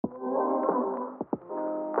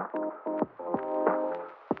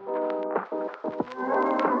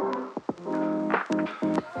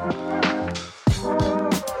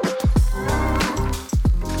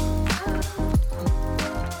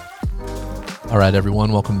All right,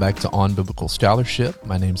 everyone, welcome back to On Biblical Scholarship.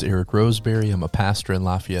 My name's Eric Roseberry. I'm a pastor in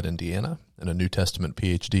Lafayette, Indiana, and a New Testament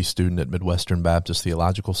PhD student at Midwestern Baptist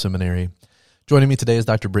Theological Seminary. Joining me today is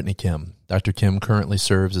Dr. Brittany Kim. Dr. Kim currently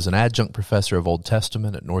serves as an adjunct professor of Old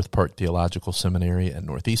Testament at North Park Theological Seminary and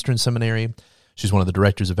Northeastern Seminary. She's one of the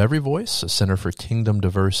directors of Every Voice, a center for kingdom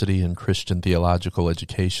diversity and Christian theological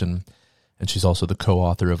education. And she's also the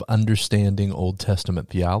co-author of Understanding Old Testament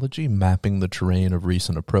Theology, Mapping the Terrain of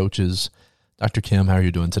Recent Approaches. Dr. Kim, how are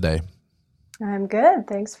you doing today? I'm good.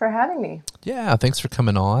 Thanks for having me. Yeah, thanks for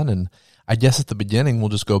coming on. And I guess at the beginning, we'll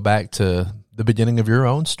just go back to the beginning of your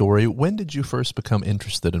own story. When did you first become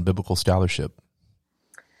interested in biblical scholarship?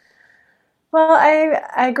 Well,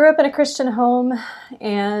 I grew up in a Christian home,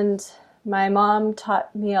 and my mom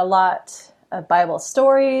taught me a lot of Bible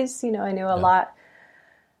stories. You know, I knew a lot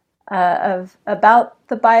about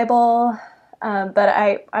the Bible, but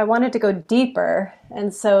I wanted to go deeper.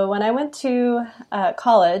 And so when I went to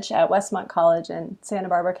college at Westmont College in Santa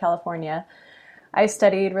Barbara, California, I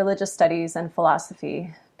studied religious studies and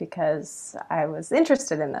philosophy because I was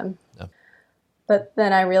interested in them. Yeah. But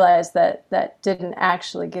then I realized that didn't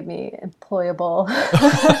actually give me employable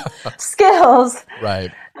skills.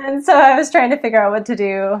 Right. And so I was trying to figure out what to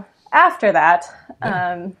do after that.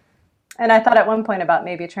 Yeah. And I thought at one point about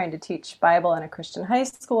maybe trying to teach Bible in a Christian high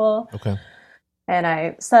school. Okay. And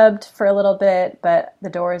I subbed for a little bit, but the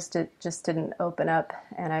doors just didn't open up,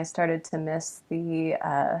 and I started to miss the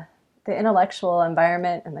intellectual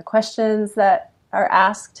environment and the questions that are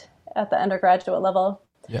asked at the undergraduate level.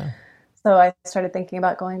 Yeah. So I started thinking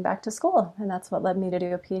about going back to school, and that's what led me to do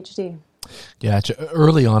a PhD. Yeah,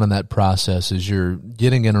 early on in that process, as you're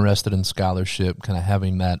getting interested in scholarship, kind of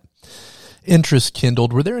having that interest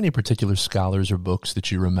kindled, were there any particular scholars or books that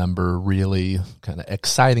you remember really kind of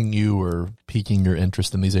exciting you or piquing your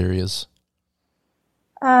interest in these areas?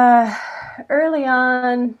 Early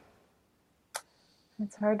on,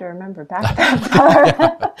 it's hard to remember back that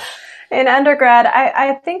far. In undergrad,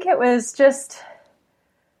 I think it was just,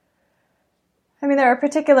 there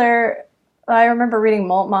are I remember reading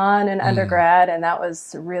Moltmann in undergrad, and that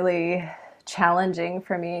was really challenging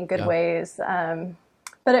for me in good ways.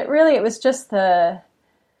 But it was just the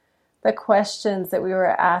questions that we were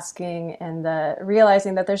asking, and the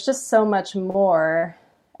realizing that there's just so much more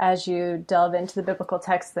as you delve into the biblical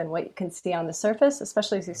text than what you can see on the surface,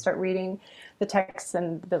 especially as you start reading the texts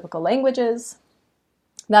in the biblical languages.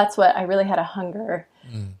 That's what I really had a hunger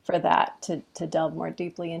for that, to delve more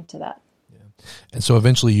deeply into that. Yeah. And so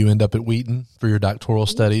eventually you end up at Wheaton for your doctoral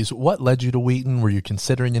studies. What led you to Wheaton? Were you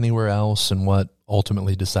considering anywhere else, and what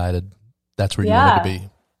ultimately decided that's where you wanted to be?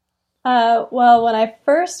 Well, when I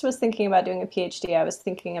first was thinking about doing a PhD, I was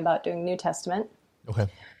thinking about doing New Testament. Okay.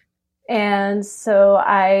 And so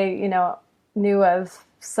I, knew of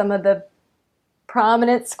some of the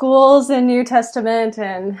prominent schools in New Testament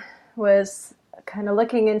and was kind of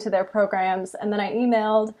looking into their programs. And then I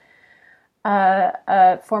emailed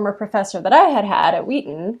a former professor that I had at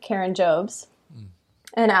Wheaton, Karen Jobes,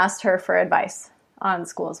 and asked her for advice on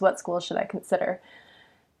schools. What schools should I consider?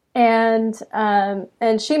 And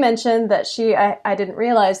she mentioned that I didn't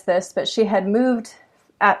realize this, but she had moved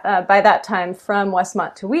by that time from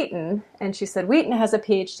Westmont to Wheaton, and she said, Wheaton has a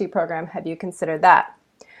PhD program. Have you considered that?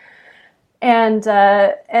 And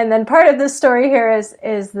then part of this story here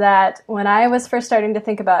is that when I was first starting to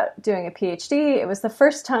think about doing a PhD, it was the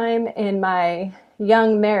first time in my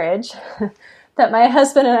young marriage that my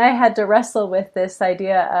husband and I had to wrestle with this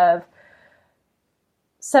idea of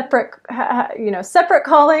separate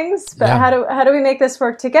callings, but how do we make this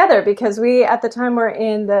work together? Because we, at the time, were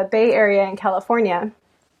in the Bay Area in California,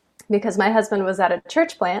 because my husband was at a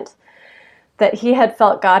church plant that he had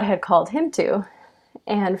felt God had called him to.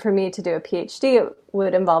 And for me to do a PhD, it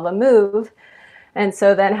would involve a move. And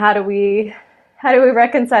so then how do we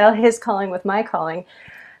reconcile his calling with my calling?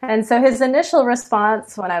 And so his initial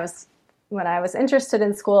response when I was interested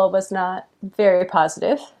in school was not very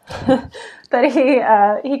positive, but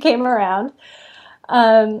he came around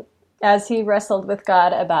as he wrestled with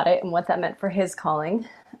God about it and what that meant for his calling.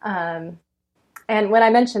 And when I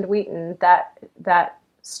mentioned Wheaton, that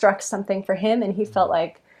struck something for him, and he felt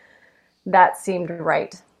like that seemed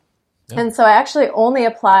right. Yeah. And so I actually only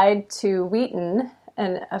applied to Wheaton,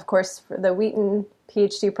 and of course for the Wheaton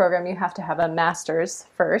PhD program, you have to have a master's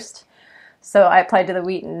first. So I applied to the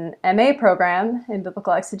Wheaton MA program in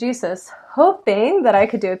biblical exegesis, hoping that I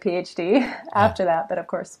could do a PhD after that, but of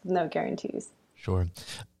course, no guarantees. Sure.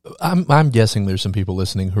 I'm guessing there's some people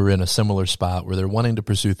listening who are in a similar spot where they're wanting to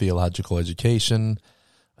pursue theological education,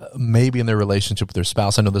 maybe in their relationship with their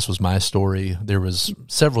spouse. I know this was my story. There was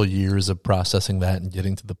several years of processing that and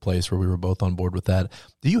getting to the place where we were both on board with that.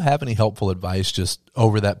 Do you have any helpful advice just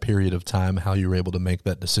over that period of time, how you were able to make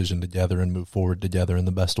that decision together and move forward together in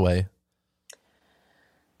the best way?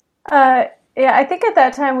 Yeah, I think at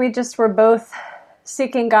that time we just were both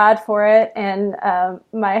seeking God for it. And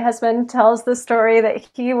my husband tells the story that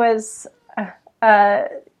he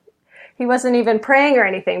wasn't even praying or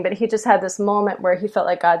anything, but he just had this moment where he felt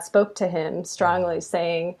like God spoke to him strongly,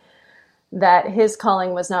 saying that his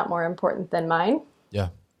calling was not more important than mine. Yeah.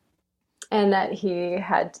 And that he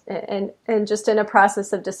had, and just in a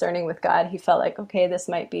process of discerning with God, he felt like, okay, this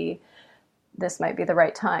might be the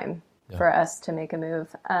right time for us to make a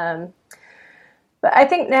move. But I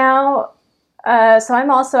think now, so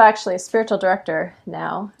I'm also actually a spiritual director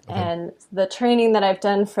now, and the training that I've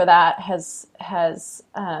done for that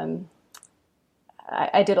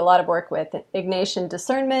I did a lot of work with Ignatian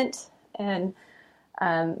discernment and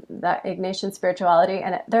that Ignatian spirituality.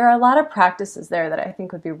 And there are a lot of practices there that I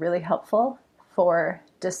think would be really helpful for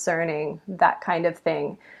discerning that kind of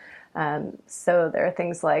thing. So there are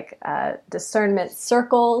things like discernment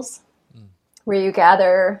circles, where you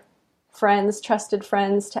gather friends, trusted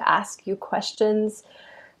friends, to ask you questions,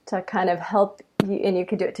 to kind of help you, and you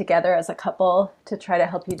could do it together as a couple to try to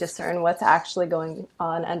help you discern what's actually going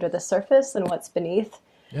on under the surface and what's beneath.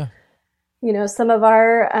 Yeah. Some of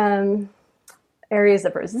our areas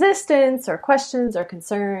of resistance or questions or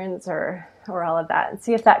concerns or all of that, and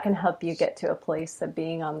see if that can help you get to a place of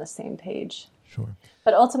being on the same page. Sure.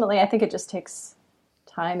 But ultimately, I think it just takes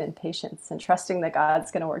time and patience and trusting that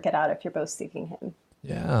God's going to work it out if you're both seeking Him.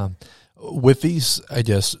 Yeah. With these, I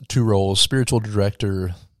guess, two roles, spiritual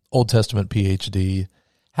director, Old Testament PhD,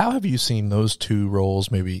 how have you seen those two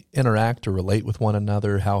roles maybe interact or relate with one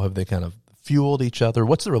another? How have they kind of fueled each other?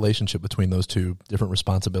 What's the relationship between those two different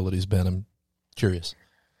responsibilities been? I'm curious.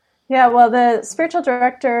 Yeah, well, the spiritual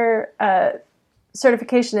director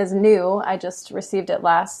certification is new. I just received it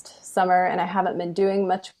last summer, and I haven't been doing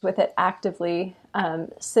much with it actively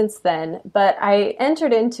since then. But I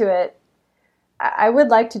entered into it. I would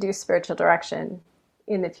like to do spiritual direction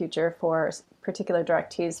in the future for particular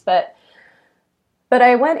directees, but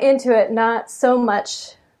I went into it not so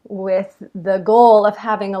much with the goal of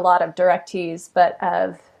having a lot of directees, but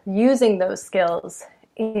of using those skills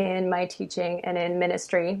in my teaching and in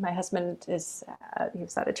ministry. My husband he was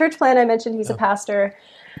at a church plant. I mentioned he's a pastor.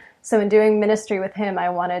 So in doing ministry with him, I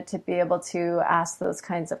wanted to be able to ask those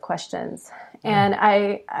kinds of questions. And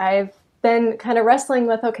I've been kind of wrestling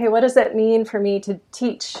with, okay, what does it mean for me to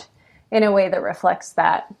teach in a way that reflects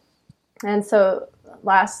that? And so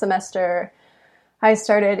last semester, I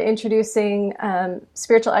started introducing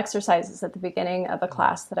spiritual exercises at the beginning of a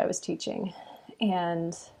class that I was teaching.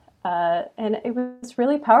 And it was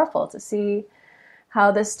really powerful to see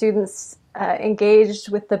how the students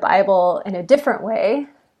engaged with the Bible in a different way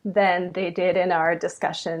than they did in our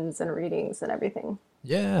discussions and readings and everything.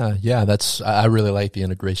 Yeah. I really like the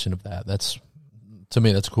integration of that. To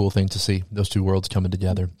me, that's a cool thing to see, those two worlds coming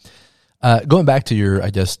together. Going back to your, I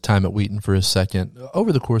guess, time at Wheaton for a second,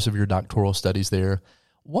 over the course of your doctoral studies there,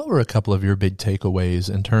 what were a couple of your big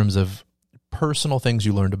takeaways in terms of personal things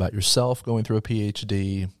you learned about yourself going through a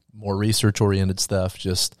PhD, more research-oriented stuff,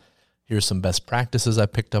 just here's some best practices I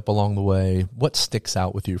picked up along the way? What sticks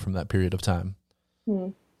out with you from that period of time?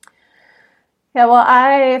 Yeah, well,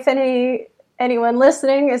 if anyone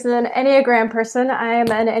listening is an Enneagram person, I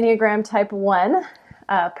am an Enneagram type 1.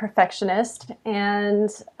 Perfectionist, and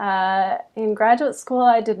in graduate school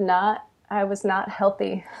I was not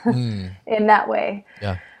healthy in that way.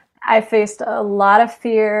 Yeah. I faced a lot of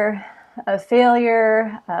fear of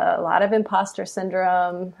failure, a lot of imposter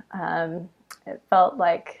syndrome. It felt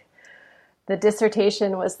like the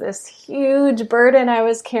dissertation was this huge burden I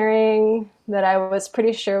was carrying that I was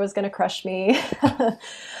pretty sure was going to crush me.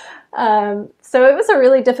 So it was a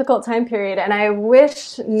really difficult time period, and I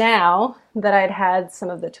wish now that I'd had some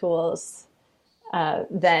of the tools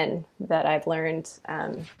then that I've learned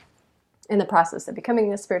in the process of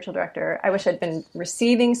becoming a spiritual director. I wish I'd been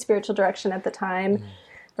receiving spiritual direction at the time,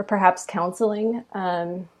 or perhaps counseling,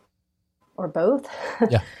 or both.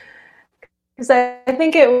 Yeah. Because I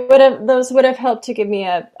think those would have helped to give me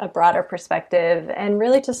a broader perspective and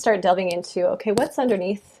really to start delving into, okay, what's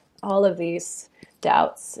underneath all of these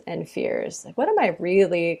doubts and fears? Like, what am I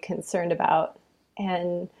really concerned about?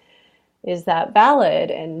 And is that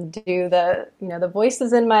valid? And do the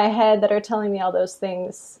voices in my head that are telling me all those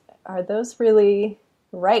things, are those really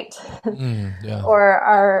right? Yeah. Or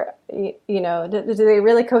are, do they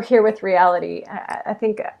really cohere with reality? I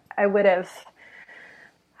think I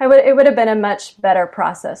it would have been a much better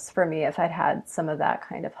process for me if I'd had some of that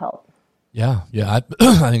kind of help. Yeah. I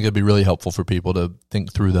think it'd be really helpful for people to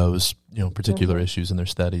think through those, particular issues in their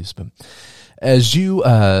studies. But as you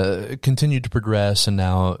continue to progress, and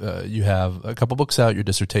now you have a couple books out, your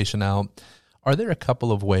dissertation out, are there a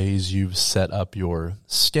couple of ways you've set up your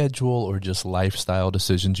schedule or just lifestyle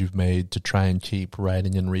decisions you've made to try and keep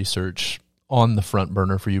writing and research on the front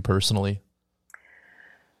burner for you personally?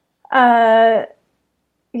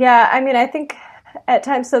 Yeah, I mean, I think at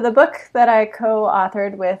times, so the book that I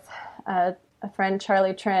co-authored with a friend,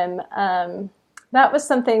 Charlie Trim, that was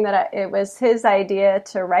something that it was his idea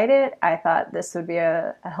to write it. I thought this would be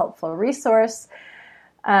a helpful resource.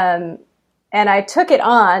 And I took it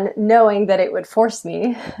on knowing that it would force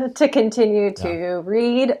me to continue to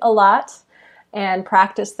read a lot and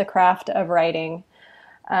practice the craft of writing.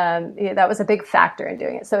 That was a big factor in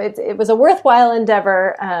doing it. So it was a worthwhile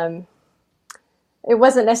endeavor. It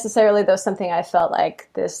wasn't necessarily, though, something I felt like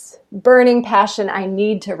this burning passion, I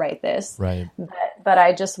need to write this. Right. But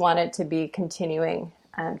I just wanted to be continuing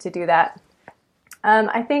to do that.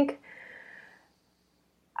 I think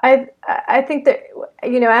that,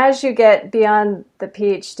 as you get beyond the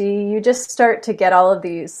PhD, you just start to get all of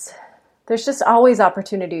these, there's just always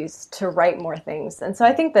opportunities to write more things. And so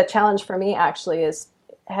I think the challenge for me actually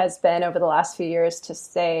has been over the last few years to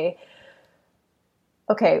say,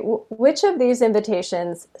 okay, which of these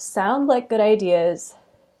invitations sound like good ideas?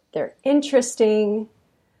 They're interesting,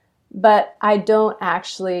 but I don't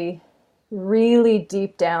actually really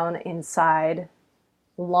deep down inside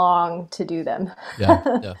long to do them.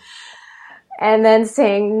 Yeah. And then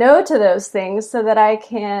saying no to those things so that I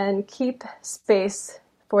can keep space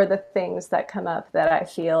for the things that come up that I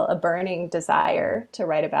feel a burning desire to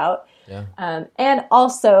write about. Yeah. And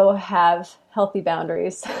also have healthy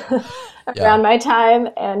boundaries around my time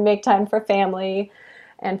and make time for family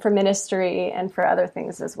and for ministry and for other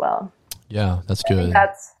things as well. Yeah, that's good.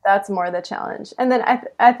 That's more the challenge. And then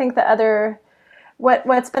I think the other,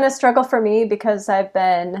 what's been a struggle for me, because I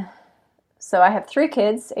have 3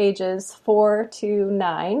 kids, ages 4 to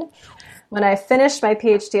 9. When I finished my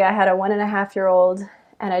PhD, I had a 1.5-year-old,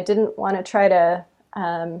 and I didn't want to try to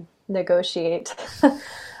negotiate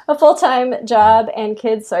a full-time job and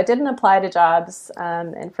kids, so I didn't apply to jobs,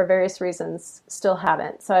 and for various reasons still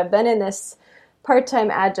haven't. So I've been in this part-time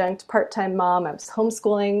adjunct, part-time mom. I was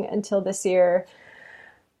homeschooling until this year.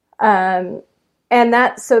 And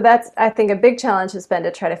that's I think a big challenge has been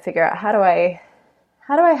to try to figure out how do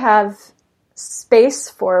I have space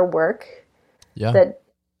for work that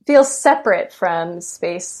feels separate from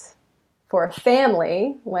space for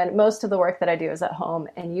family when most of the work that I do is at home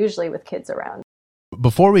and usually with kids around.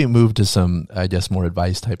 Before we move to some, I guess, more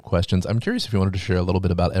advice type questions, I'm curious if you wanted to share a little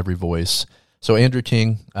bit about Every Voice. So Andrew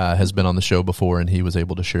King has been on the show before, and he was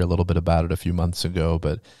able to share a little bit about it a few months ago.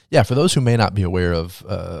 But yeah, for those who may not be aware of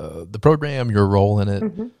the program, your role in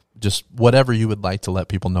it, just whatever you would like to let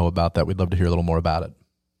people know about that, we'd love to hear a little more about it.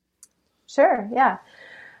 Sure, yeah.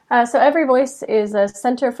 So Every Voice is a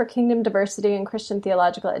Center for Kingdom Diversity and Christian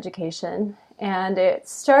Theological Education. And it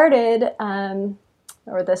started,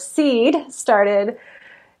 or the seed started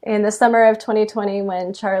in the summer of 2020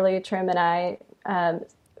 when Charlie Trim and I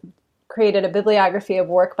created a bibliography of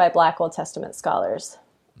work by Black Old Testament scholars.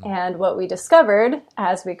 And what we discovered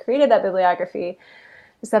as we created that bibliography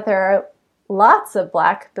is that there are lots of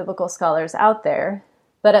Black biblical scholars out there,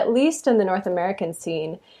 but at least in the North American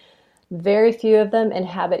scene, very few of them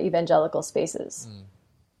inhabit evangelical spaces.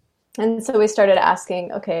 And so we started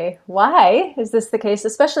asking, okay, why is this the case,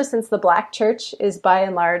 especially since the Black church is by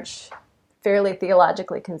and large fairly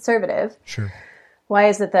theologically conservative? Sure. Why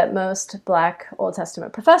is it that most Black Old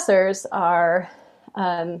Testament professors are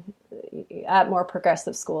at more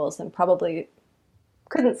progressive schools and probably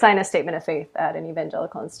couldn't sign a statement of faith at an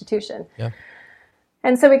evangelical institution? Yeah.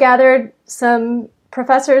 And so we gathered some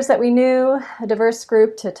professors that we knew, a diverse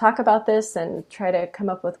group, to talk about this and try to come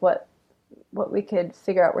up with what we could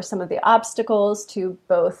figure out were some of the obstacles to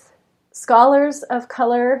both scholars of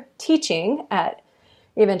color teaching at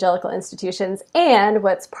evangelical institutions, and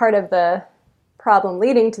what's part of the problem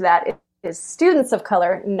leading to that is students of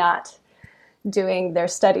color not doing their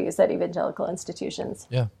studies at evangelical institutions.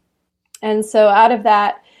 Yeah. And so out of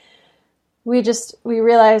that, we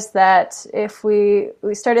realized that if we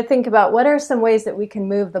started to think about what are some ways that we can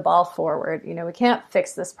move the ball forward. We can't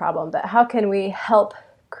fix this problem, but how can we help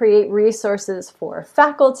create resources for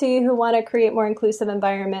faculty who want to create more inclusive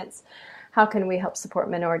environments? How can we help support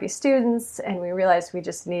minority students? And we realized we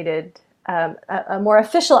just needed a more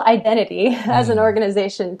official identity as an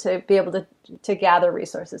organization to be able to gather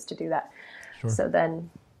resources to do that. Sure. So then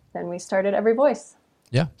we started Every Voice.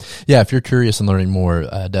 Yeah. Yeah. If you're curious and learning more,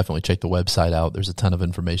 definitely check the website out. There's a ton of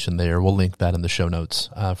information there. We'll link that in the show notes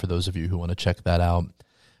for those of you who want to check that out.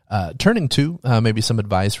 Turning to maybe some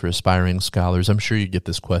advice for aspiring scholars. I'm sure you get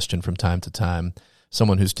this question from time to time.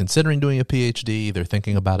 Someone who's considering doing a PhD, they're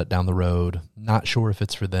thinking about it down the road, not sure if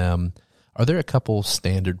it's for them. Are there a couple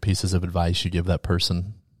standard pieces of advice you give that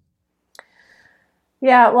person?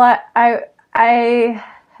 Yeah, well, I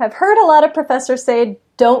have heard a lot of professors say,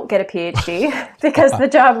 don't get a PhD because the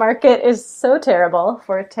job market is so terrible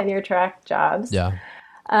for tenure track jobs. Yeah.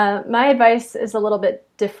 My advice is a little bit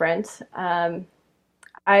different. I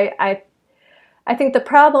think the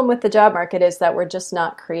problem with the job market is that we're just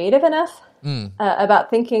not creative enough about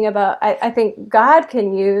thinking about. I think God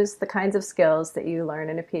can use the kinds of skills that you learn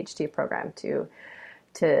in a PhD program to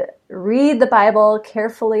read the Bible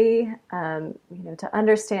carefully, to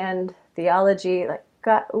understand theology. Like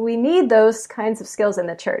God, we need those kinds of skills in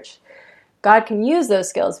the church. God can use those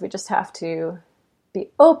skills. We just have to be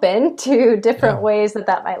open to different ways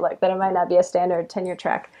that might look. That it might not be a standard tenure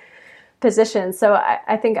track position. So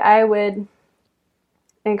I think I would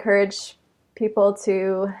encourage people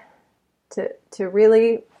to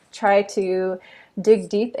really try to dig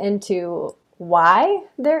deep into why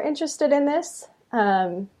they're interested in this.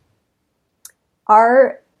 Are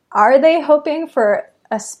they hoping for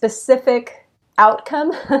a specific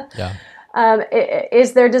outcome? Yeah.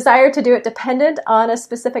 Is their desire to do it dependent on a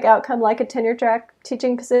specific outcome like a tenure track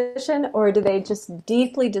teaching position, or do they just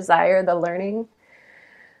deeply desire the learning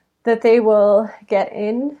that they will get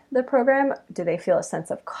in the program? Do they feel a sense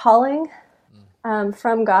of calling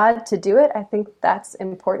from God to do it? I think that's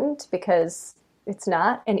important because it's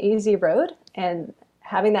not an easy road, and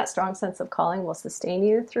having that strong sense of calling will sustain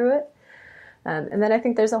you through it. And then I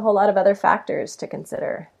think there's a whole lot of other factors to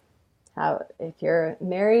consider. If you're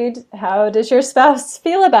married, how does your spouse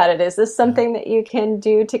feel about it? Is this something that you can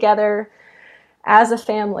do together as a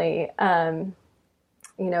family? Do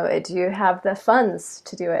you have the funds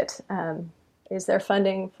to do it? Is there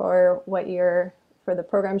funding for for the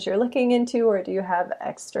programs you're looking into, or do you have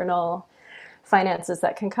external finances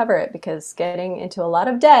that can cover it? Because getting into a lot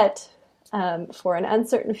of debt for an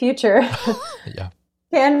uncertain future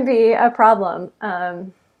can be a problem.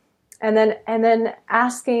 And then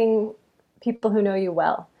asking people who know you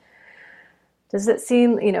well. Does it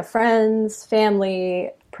seem, friends, family,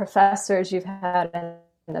 professors you've had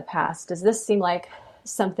in the past, does this seem like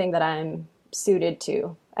something that I'm suited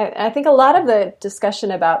to? I think a lot of the discussion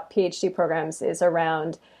about PhD programs is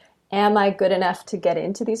around, am I good enough to get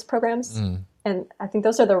into these programs? And I think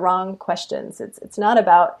those are the wrong questions. It's not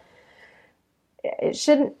about, it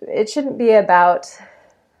shouldn't be about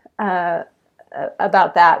that,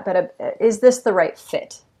 but is this the right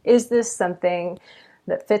fit? Is this something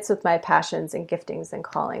that fits with my passions and giftings and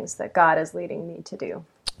callings that God is leading me to do?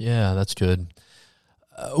 Yeah, that's good.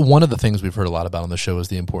 One of the things we've heard a lot about on the show is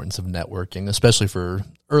the importance of networking, especially for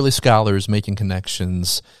early scholars, making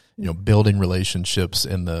connections, building relationships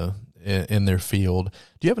in their field.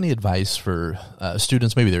 Do you have any advice for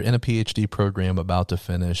students? Maybe they're in a PhD program about to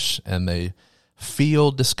finish and they feel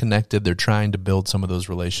disconnected. They're trying to build some of those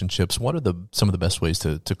relationships. What are some of the best ways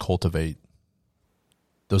to cultivate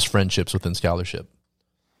those friendships within scholarship?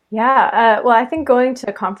 Yeah, well, I think going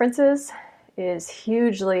to conferences is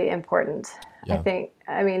hugely important. Yeah.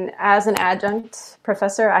 I mean, as an adjunct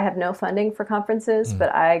professor, I have no funding for conferences,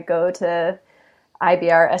 but I go to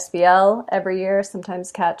IBR, SBL every year,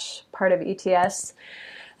 sometimes catch part of ETS,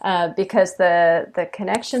 because the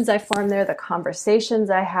connections I form there, the conversations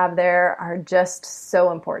I have there are just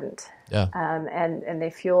so important. Yeah. And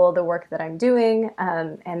they fuel the work that I'm doing,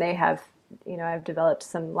 and they have, I've developed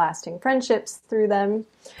some lasting friendships through them.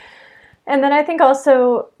 And then I think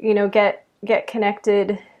also, get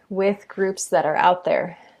connected with groups that are out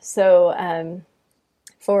there. So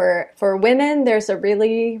for women, there's a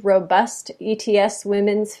really robust ETS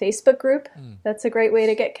women's Facebook group. That's a great way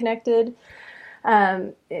to get connected.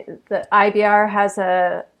 The IBR has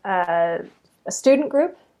a student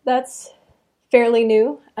group that's fairly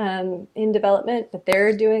new in development, but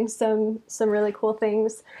they're doing some really cool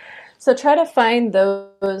things. So try to find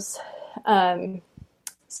those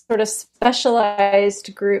sort of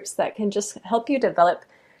specialized groups that can just help you develop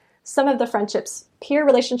some of the friendships, peer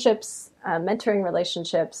relationships, mentoring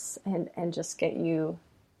relationships, and just get you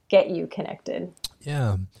connected.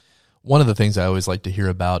 Yeah. One of the things I always like to hear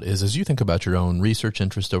about is, as you think about your own research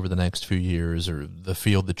interest over the next few years or the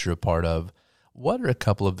field that you're a part of, what are a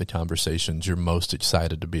couple of the conversations you're most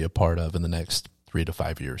excited to be a part of in the next 3 to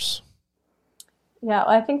 5 years? Yeah, well,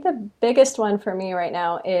 I think the biggest one for me right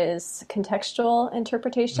now is contextual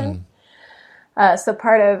interpretation. So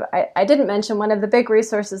part of, I didn't mention, one of the big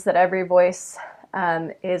resources that Every Voice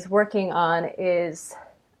is working on is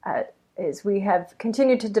we have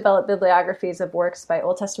continued to develop bibliographies of works by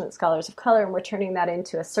Old Testament scholars of color, and we're turning that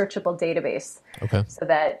into a searchable database. Okay. So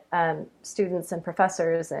that students and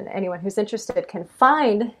professors and anyone who's interested can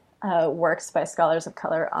find works by scholars of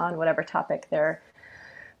color on whatever topic they're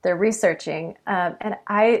researching. And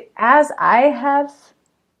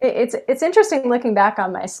it's interesting looking back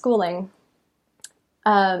on my schooling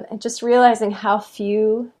and just realizing how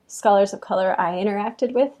few scholars of color I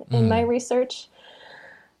interacted with in my research.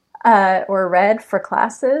 Or read for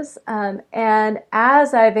classes. And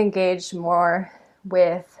as I've engaged more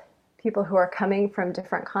with people who are coming from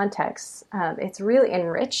different contexts, it's really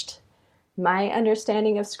enriched my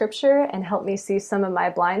understanding of Scripture and helped me see some of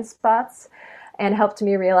my blind spots and helped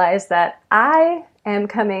me realize that I am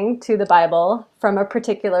coming to the Bible from a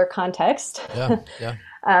particular context. Yeah.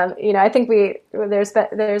 I think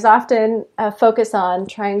there's often a focus on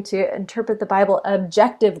trying to interpret the Bible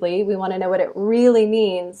objectively. We want to know what it really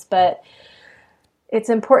means, but it's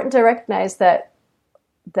important to recognize that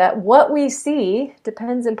what we see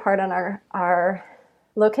depends in part on our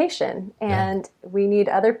location, and we need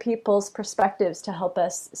other people's perspectives to help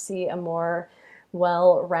us see a more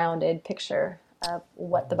well-rounded picture of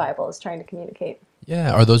what the Bible is trying to communicate.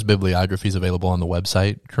 Yeah. Are those bibliographies available on the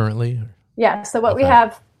website currently? Yeah, so what we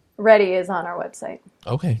have ready is on our website.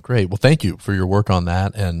 Okay, great. Well, thank you for your work on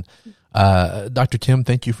that. And Dr. Kim,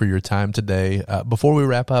 thank you for your time today. Before we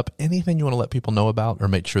wrap up, anything you want to let people know about or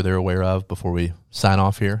make sure they're aware of before we sign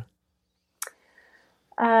off here?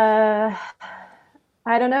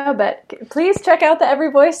 I don't know, but please check out the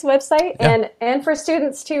Every Voice website. Yeah. And for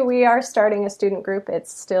students too, we are starting a student group.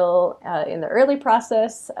 It's still in the early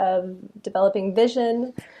process of developing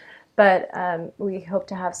vision, but we hope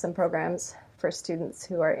to have some programs for students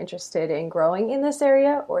who are interested in growing in this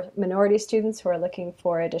area or minority students who are looking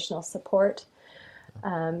for additional support.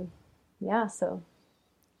 So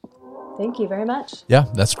thank you very much. Yeah,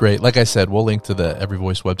 that's great. Like I said, we'll link to the Every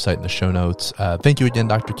Voice website in the show notes. Thank you again,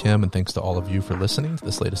 Dr. Kim, and thanks to all of you for listening to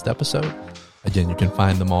this latest episode. Again, you can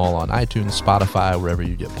find them all on iTunes, Spotify, wherever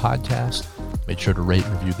you get podcasts. Make sure to rate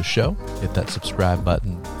and review the show, hit that subscribe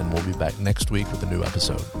button, and we'll be back next week with a new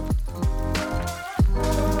episode.